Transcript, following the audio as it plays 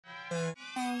In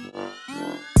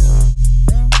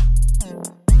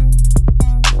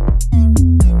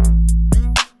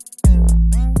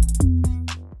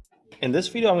this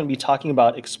video, I'm going to be talking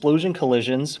about explosion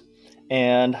collisions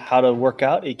and how to work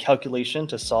out a calculation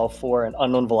to solve for an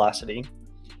unknown velocity.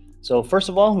 So first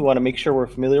of all, we want to make sure we're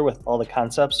familiar with all the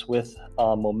concepts with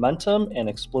momentum and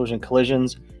explosion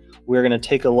collisions. We're going to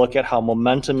take a look at how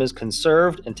momentum is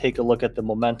conserved and take a look at the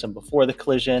momentum before the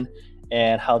collision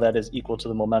and how that is equal to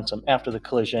the momentum after the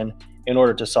collision in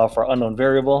order to solve for unknown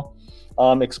variable.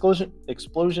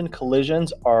 Explosion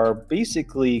collisions are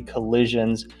basically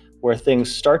collisions where things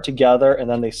start together and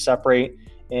then they separate.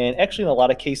 And actually, in a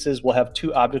lot of cases, we'll have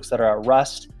two objects that are at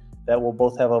rest that will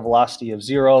both have a velocity of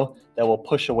 0 that will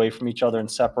push away from each other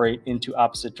and separate into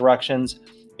opposite directions.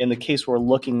 In the case we're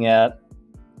looking at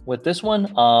with this one,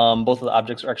 both of the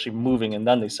objects are actually moving and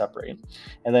then they separate.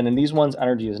 And then in these ones,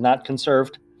 energy is not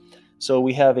conserved. So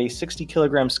we have a 60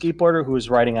 kilogram skateboarder who is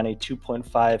riding on a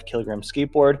 2.5 kilogram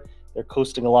skateboard. They're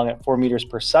coasting along at 4 meters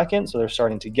per second, so they're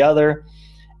starting together.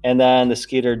 And then the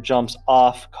skater jumps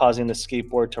off, causing the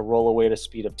skateboard to roll away at a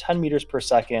speed of 10 meters per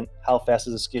second. How fast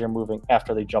is the skater moving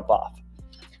after they jump off?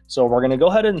 So we're going to go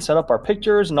ahead and set up our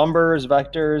pictures, numbers,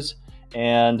 vectors,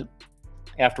 and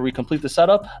after we complete the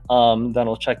setup, then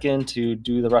we'll check in to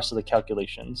do the rest of the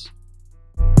calculations.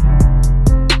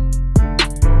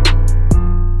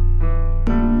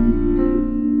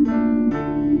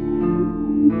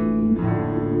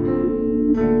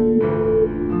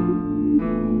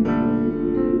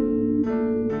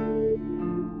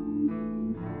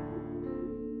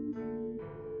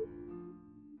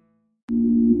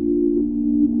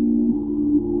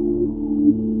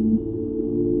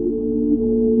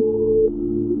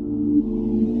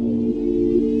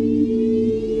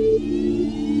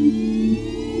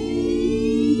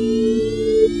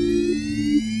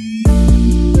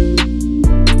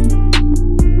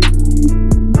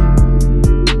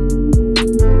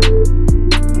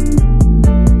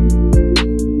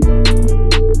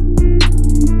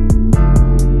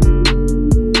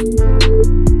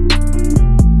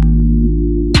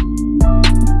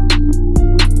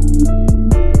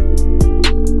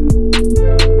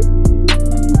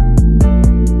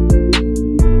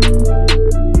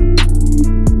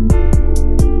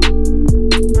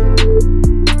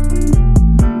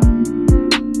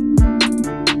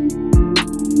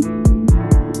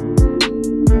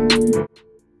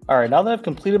 All right, now that I've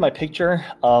completed my picture,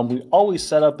 we always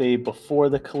set up a before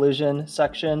the collision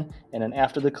section and an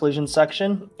after the collision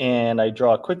section. And I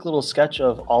draw a quick little sketch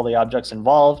of all the objects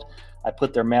involved. I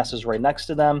put their masses right next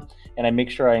to them, and I make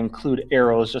sure I include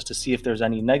arrows just to see if there's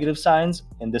any negative signs.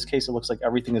 In this case, it looks like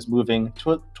everything is moving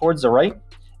towards the right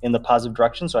in the positive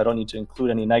direction, so I don't need to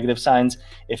include any negative signs.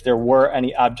 If there were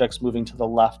any objects moving to the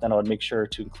left, then I would make sure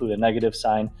to include a negative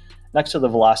sign next to the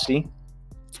velocity.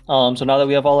 So now that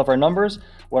we have all of our numbers,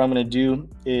 what I'm going to do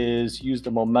is use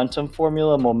the momentum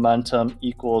formula. Momentum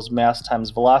equals mass times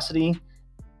velocity.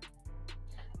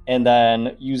 And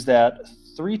then use that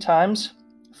 3 times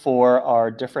for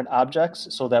our different objects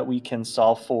so that we can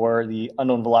solve for the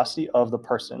unknown velocity of the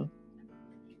person.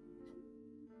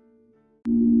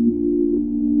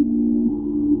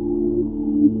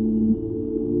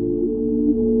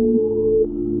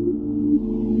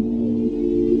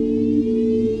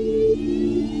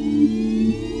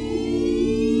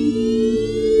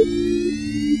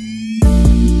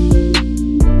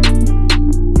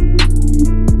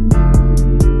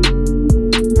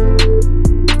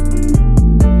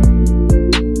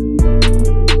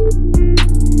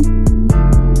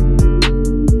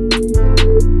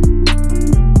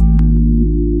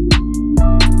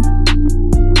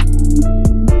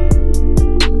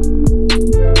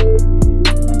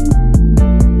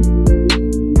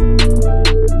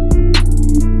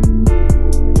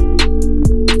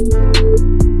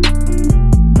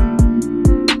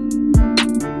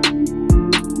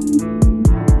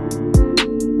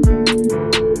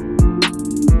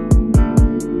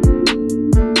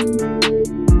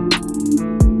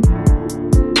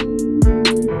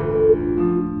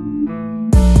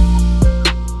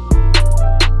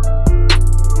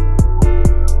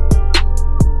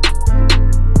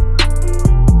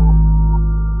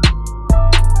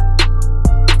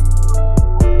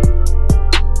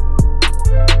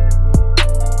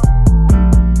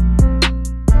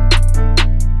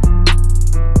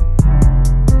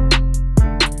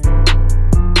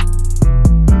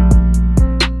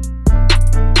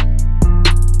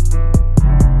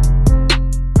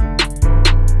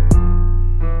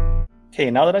 Okay,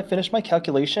 now that I finished my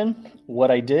calculation, what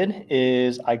I did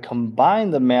is I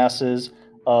combined the masses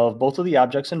of both of the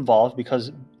objects involved,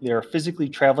 because they're physically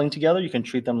traveling together, you can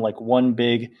treat them like one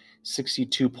big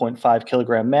 62.5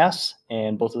 kilogram mass,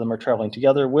 and both of them are traveling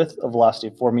together with a velocity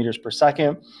of 4 meters per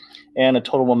second and a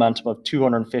total momentum of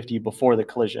 250 before the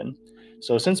collision.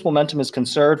 So since momentum is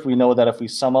conserved, we know that if we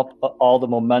sum up all the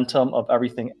momentum of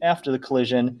everything after the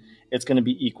collision, it's going to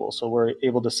be equal. So we're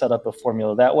able to set up a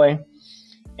formula that way.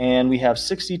 And we have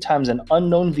 60 times an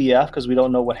unknown VF, because we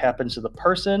don't know what happens to the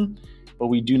person, but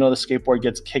we do know the skateboard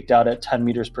gets kicked out at 10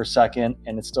 meters per second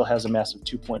and it still has a mass of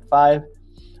 2.5.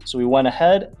 So we went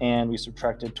ahead and we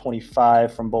subtracted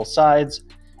 25 from both sides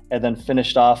and then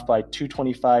finished off by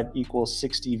 225 equals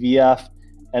 60 VF.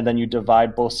 And then you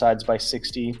divide both sides by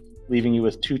 60, leaving you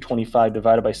with 225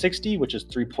 divided by 60, which is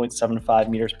 3.75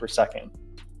 meters per second.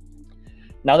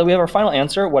 Now that we have our final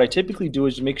answer, what I typically do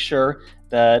is make sure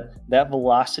that that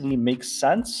velocity makes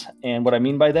sense. And what I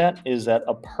mean by that is that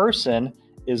a person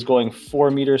is going 4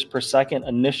 meters per second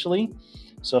initially.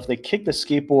 So if they kick the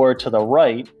skateboard to the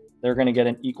right, they're going to get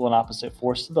an equal and opposite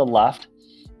force to the left.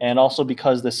 And also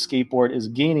because the skateboard is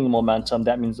gaining momentum,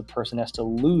 that means the person has to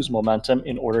lose momentum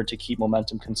in order to keep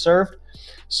momentum conserved.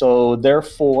 So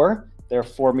therefore, their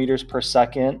 4 meters per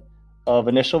second of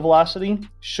initial velocity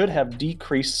should have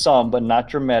decreased some, but not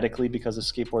dramatically, because the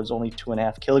skateboard is only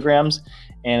 2.5 kilograms.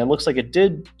 And it looks like it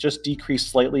did just decrease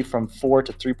slightly from 4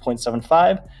 to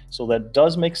 3.75. So that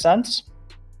does make sense.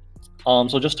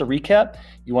 So just to recap,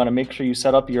 you want to make sure you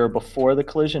set up your before the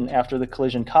collision, after the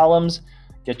collision columns,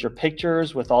 get your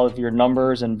pictures with all of your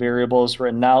numbers and variables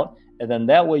written out. And then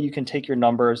that way you can take your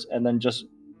numbers and then just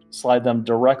slide them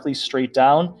directly straight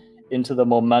down into the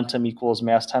momentum equals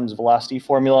mass times velocity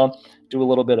formula, do a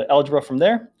little bit of algebra from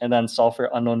there, and then solve for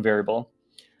your unknown variable.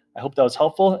 I hope that was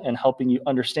helpful in helping you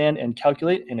understand and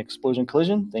calculate an explosion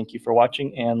collision. Thank you for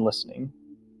watching and listening.